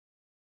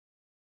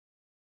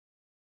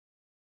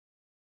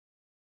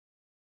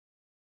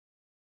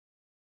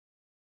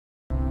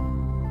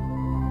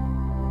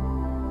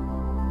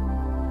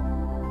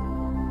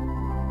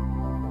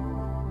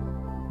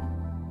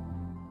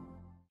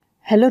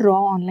Hello raw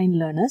online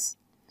learners.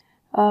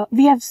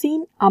 We have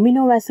seen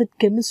amino acid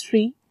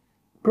chemistry,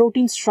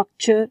 protein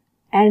structure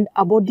and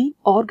about the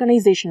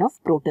organization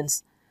of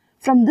proteins.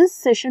 From this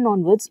session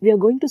onwards, we are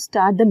going to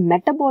start the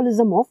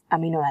metabolism of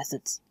amino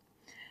acids.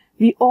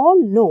 We all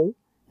know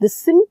the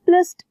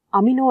simplest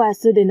amino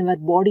acid in our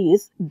body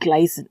is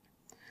glycine.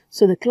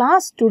 So the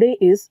class today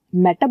is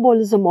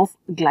metabolism of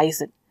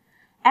glycine.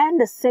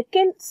 And the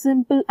second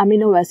simple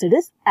amino acid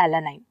is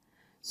alanine.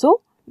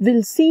 So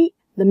we'll see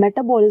the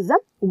metabolism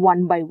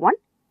one by one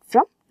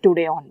from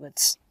today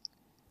onwards.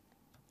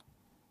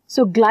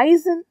 So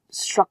glycine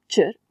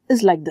structure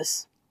is like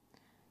this.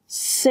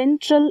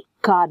 Central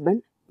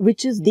carbon,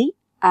 which is the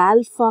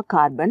alpha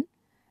carbon,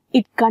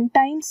 it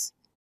contains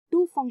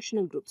two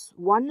functional groups.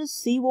 One is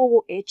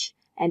COOH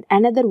and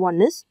another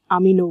one is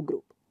amino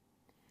group.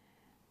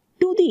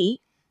 To the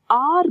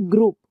R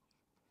group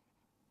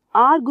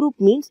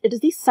means it is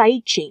the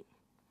side chain.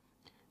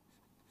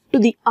 To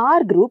the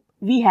R group,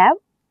 we have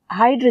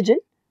hydrogen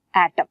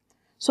atom.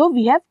 So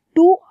we have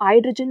two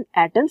hydrogen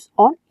atoms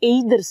on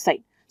either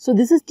side. So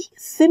this is the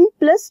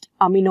simplest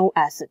amino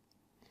acid.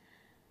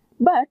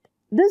 But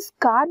this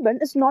carbon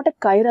is not a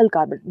chiral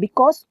carbon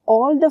because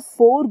all the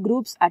four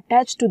groups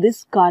attached to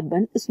this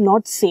carbon is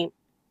not same.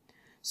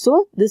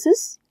 So this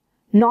is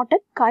not a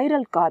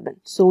chiral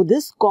carbon. So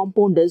this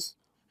compound is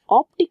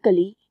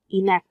optically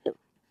inactive.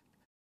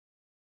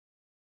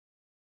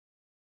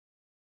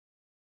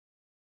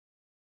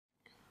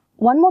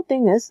 One more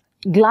thing is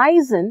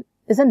glycine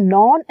is a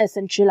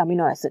non-essential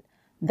amino acid.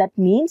 That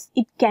means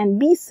it can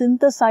be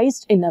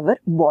synthesized in our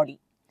body.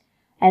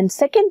 And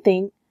second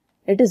thing,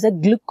 it is a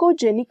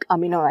glucogenic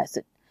amino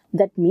acid.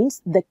 That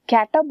means the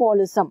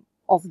catabolism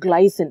of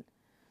glycine.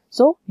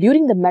 So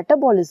during the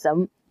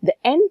metabolism, the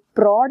end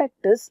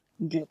product is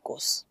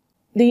glucose.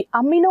 The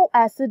amino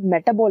acid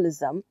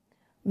metabolism,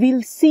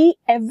 we'll see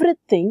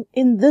everything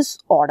in this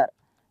order.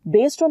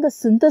 Based on the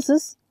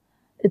synthesis,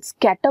 its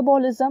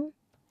catabolism,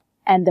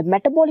 and the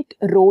metabolic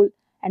role,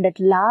 and at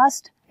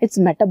last its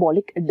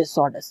metabolic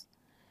disorders.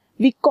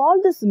 We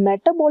call this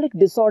metabolic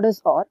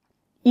disorders or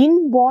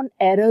inborn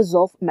errors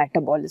of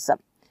metabolism.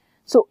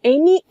 So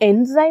any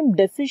enzyme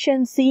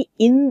deficiency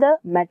in the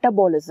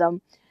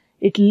metabolism,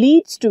 it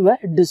leads to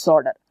a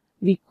disorder.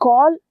 We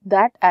call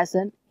that as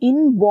an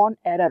inborn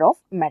error of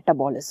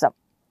metabolism.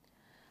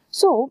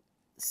 So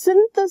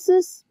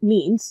synthesis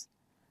means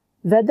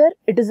whether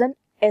it is an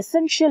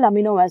essential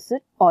amino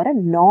acid or a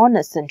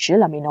non-essential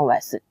amino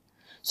acid.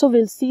 So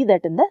we'll see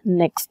that in the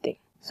next thing.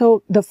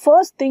 So the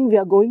first thing we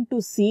are going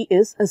to see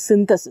is a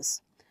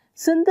synthesis.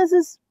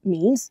 Synthesis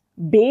means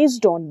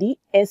based on the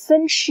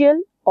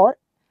essential or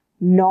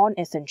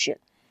non-essential.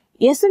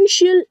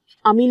 Essential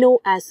amino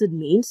acid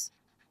means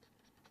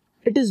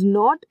it is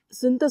not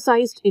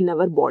synthesized in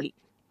our body.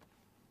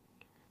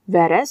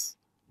 Whereas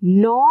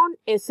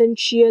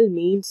non-essential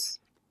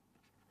means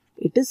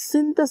it is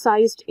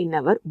synthesized in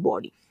our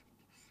body.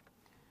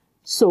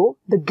 So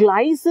the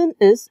glycine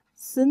is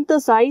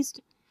synthesized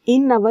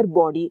in our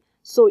body,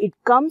 so it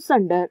comes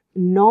under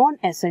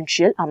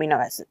non-essential amino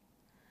acid.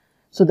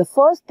 So the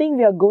first thing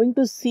we are going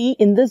to see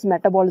in this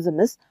metabolism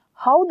is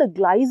how the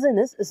glycine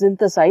is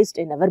synthesized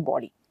in our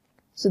body.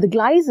 So the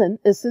glycine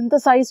is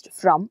synthesized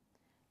from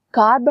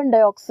carbon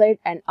dioxide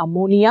and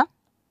ammonia,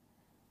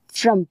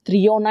 from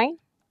threonine,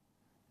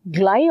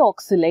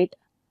 glyoxylate,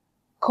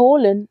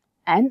 choline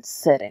and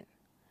serine.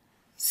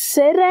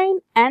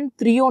 Serine and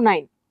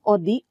threonine are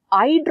the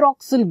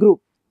hydroxyl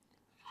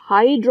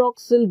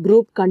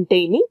group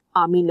containing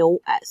amino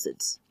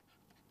acids.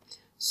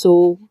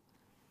 So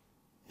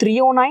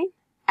threonine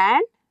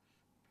and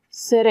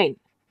serine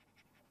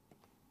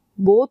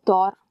both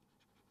are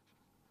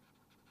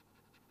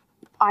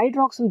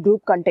hydroxyl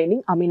group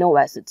containing amino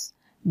acids.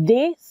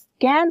 They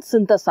can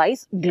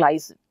synthesize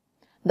glycine.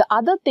 The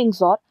other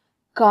things are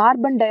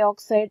carbon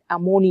dioxide,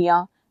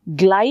 ammonia,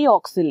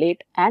 glyoxylate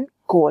and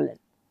choline.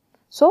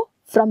 So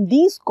from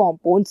these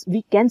compounds,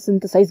 we can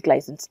synthesize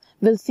glycines.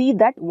 We'll see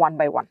that one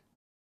by one.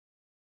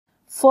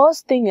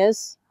 First thing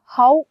is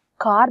how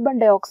carbon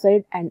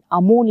dioxide and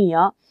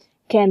ammonia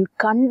can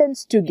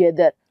condense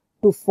together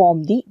to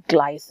form the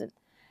glycine.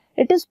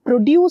 It is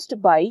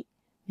produced by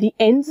the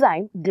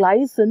enzyme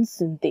glycine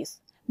synthase.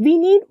 We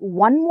need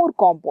one more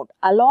compound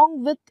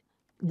along with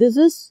this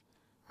is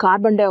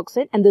carbon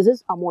dioxide and this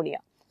is ammonia.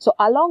 So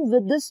along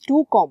with these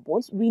two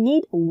compounds, we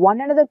need one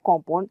another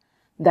compound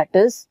that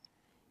is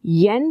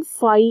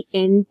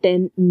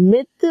N5N10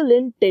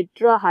 methylene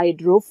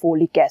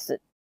tetrahydrofolic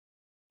acid,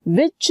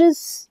 which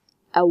is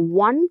a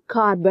one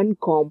carbon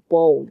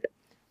compound.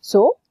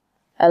 So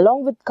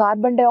along with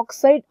carbon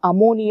dioxide,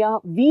 ammonia,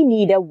 we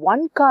need a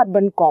one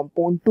carbon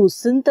compound to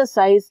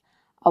synthesize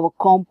our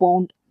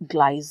compound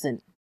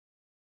glycine.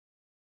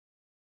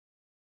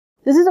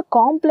 This is a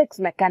complex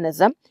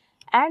mechanism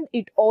and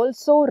it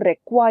also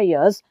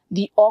requires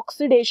the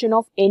oxidation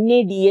of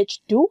NADH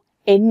to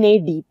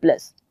NAD+.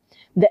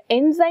 The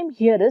enzyme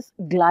here is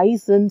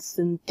glycine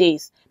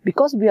synthase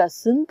because we are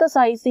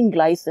synthesizing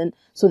glycine.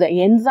 So the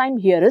enzyme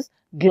here is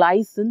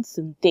glycine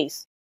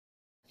synthase.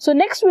 So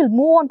next we'll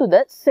move on to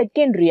the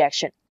second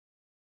reaction.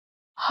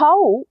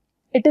 How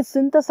it is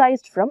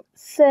synthesized from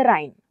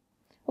serine.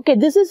 Okay,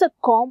 this is a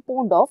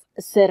compound of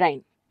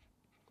serine,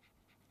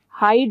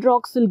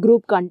 hydroxyl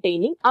group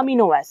containing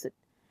amino acid.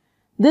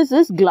 This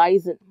is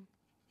glycine.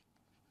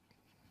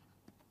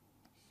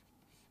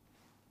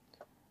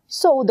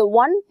 So the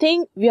one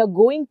thing we are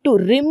going to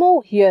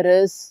remove here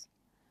is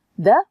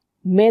the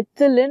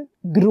methylene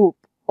group.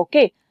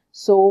 Okay,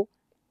 so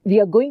we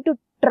are going to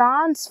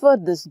transfer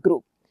this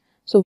group.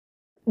 So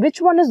which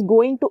one is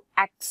going to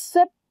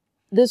accept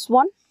this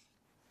one?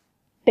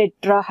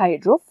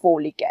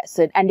 Tetrahydrofolic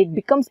acid, and it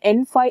becomes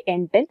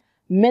N5N10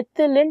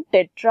 methylene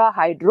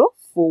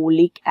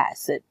tetrahydrofolic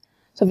acid.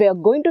 So we are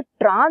going to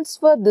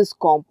transfer this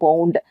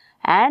compound,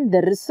 and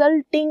the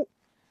resulting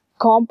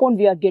compound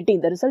we are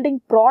getting, the resulting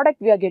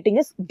product we are getting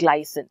is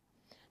glycine.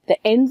 The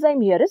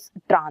enzyme here is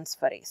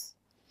transferase.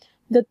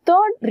 The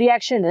third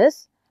reaction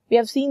is, we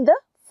have seen the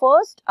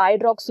first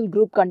hydroxyl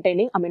group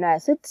containing amino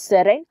acid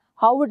serine,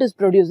 how it is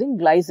producing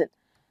glycine.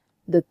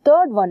 The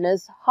third one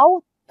is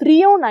how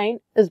threonine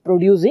is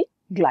producing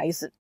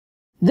glycine.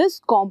 This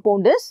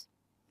compound is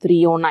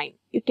threonine.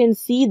 You can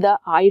see the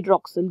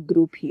hydroxyl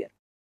group here.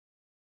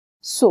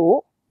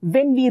 So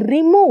when we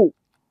remove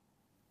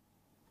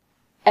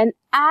an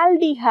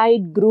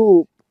aldehyde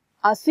group,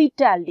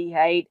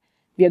 acetaldehyde,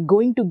 we are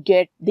going to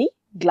get the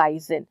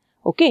glycine.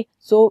 Okay,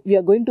 so we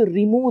are going to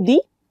remove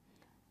the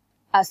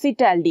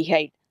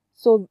acetaldehyde.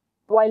 So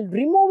while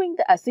removing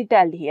the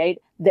acetaldehyde,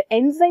 the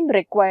enzyme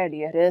required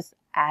here is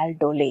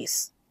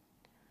aldolase.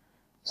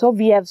 So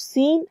we have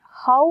seen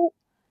how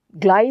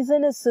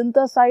glycine is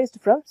synthesized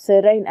from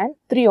serine and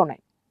threonine.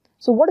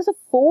 So what is the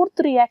fourth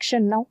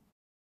reaction now?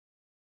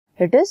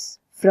 It is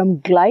from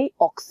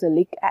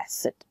glyoxylic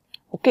acid.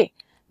 Okay,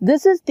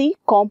 this is the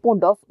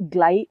compound of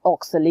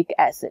glyoxylic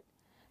acid.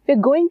 We are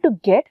going to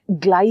get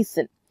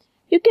glycine.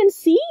 You can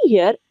see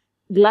here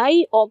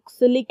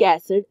glyoxylic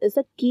acid is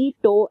a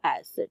keto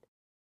acid.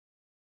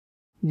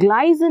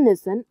 Glycine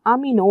is an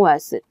amino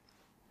acid.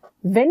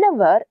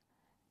 Whenever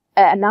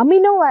an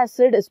amino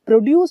acid is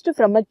produced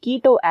from a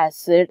keto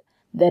acid,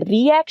 the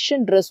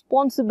reaction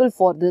responsible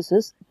for this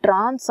is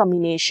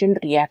transamination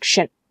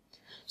reaction.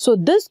 So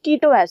this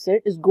keto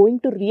acid is going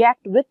to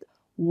react with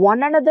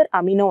one another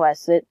amino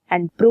acid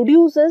and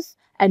produces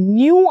a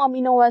new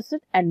amino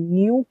acid and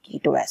new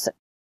keto acid.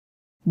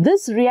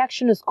 This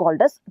reaction is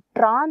called as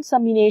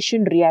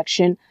transamination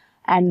reaction,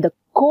 and the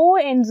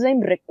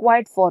coenzyme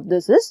required for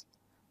this is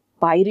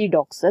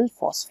pyridoxal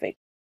phosphate.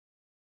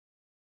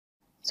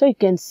 So you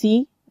can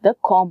see the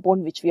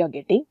compound which we are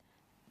getting.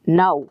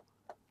 Now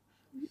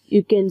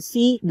you can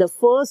see the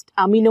first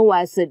amino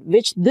acid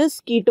which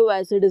this keto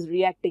acid is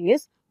reacting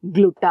is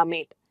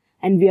glutamate,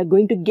 and we are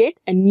going to get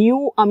a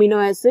new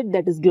amino acid,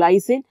 that is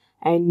glycine,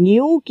 and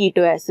new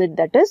keto acid,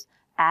 that is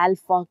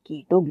alpha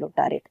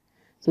ketoglutarate.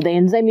 So the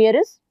enzyme here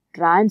is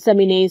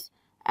transaminase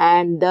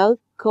and the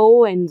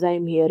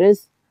coenzyme here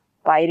is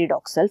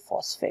pyridoxal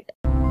phosphate.